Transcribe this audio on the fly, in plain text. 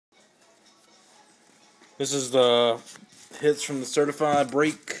This is the hits from the certified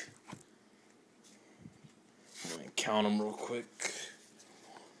break. Let me count them real quick.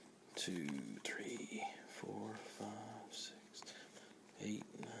 2, 3, 4, 5, 6, 8,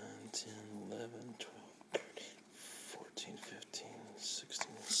 9, 10, 11, 12, 13, 14, 15, 16,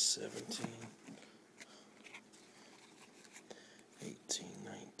 17, 18,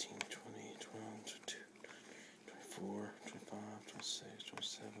 19, 20, 22, 24, 25, 26,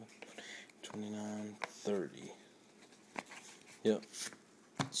 27, 29, 30. Yep.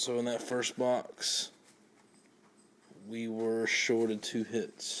 So in that first box, we were shorted 2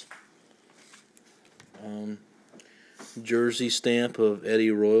 hits. Jersey stamp of Eddie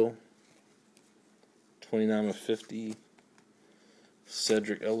Royal, 29 of 50.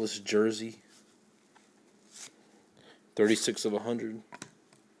 Cedric Ellis jersey, 36 of 100.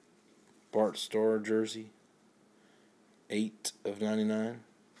 Bart Starr jersey, 8 of 99.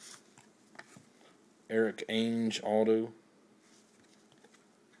 Eric Ainge auto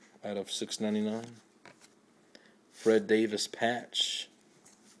out of 699. Fred Davis patch,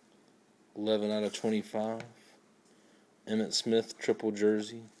 11 out of 25. Emmitt Smith triple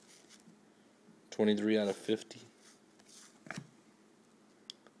jersey, 23 out of 50.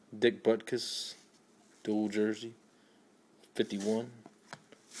 Dick Butkus dual jersey, 51.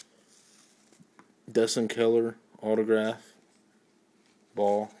 Dustin Keller autograph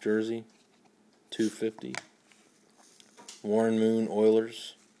ball jersey, 250. Warren Moon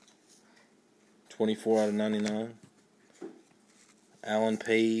Oilers, 24 out of 99. Alan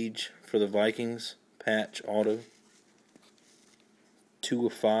Page for the Vikings patch auto, 2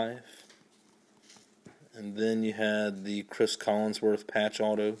 of 5. And then you had the Chris Collinsworth patch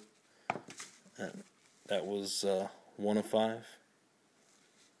auto. That was 1 of 5.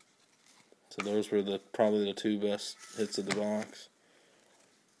 So those were probably the 2 best hits of the box.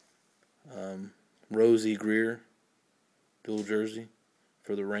 Rosie Greer dual jersey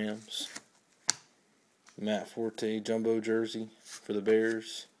for the Rams. Matt Forte jumbo jersey for the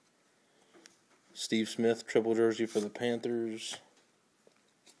Bears. Steve Smith triple jersey for the Panthers.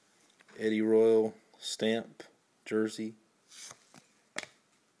 Eddie Royal stamp jersey.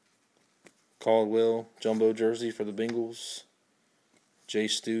 Caldwell jumbo jersey for the Bengals. Jay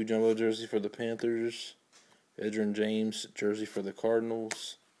Stu jumbo jersey for the Panthers. Edgerrin James jersey for the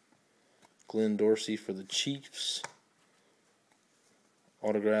Cardinals. Glenn Dorsey for the Chiefs.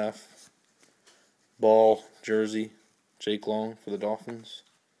 Autograph ball jersey Jake Long for the Dolphins.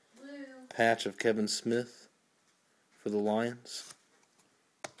 Blue. Patch of Kevin Smith for the Lions.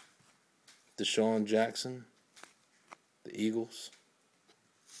 Deshaun Jackson, the Eagles.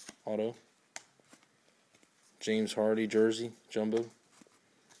 Auto. James Hardy jersey jumbo.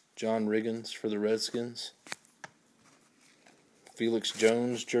 John Riggins for the Redskins. Felix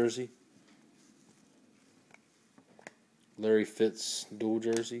Jones jersey. Larry Fitz dual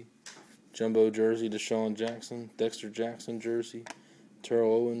jersey. Jumbo jersey Deshaun Jackson. Dexter Jackson jersey.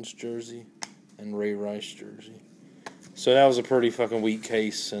 Terrell Owens jersey. And Ray Rice jersey. So that was a pretty fucking weak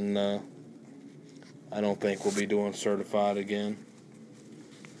case, and I don't think we'll be doing certified again.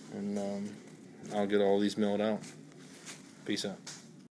 And I'll get all these mailed out. Peace out.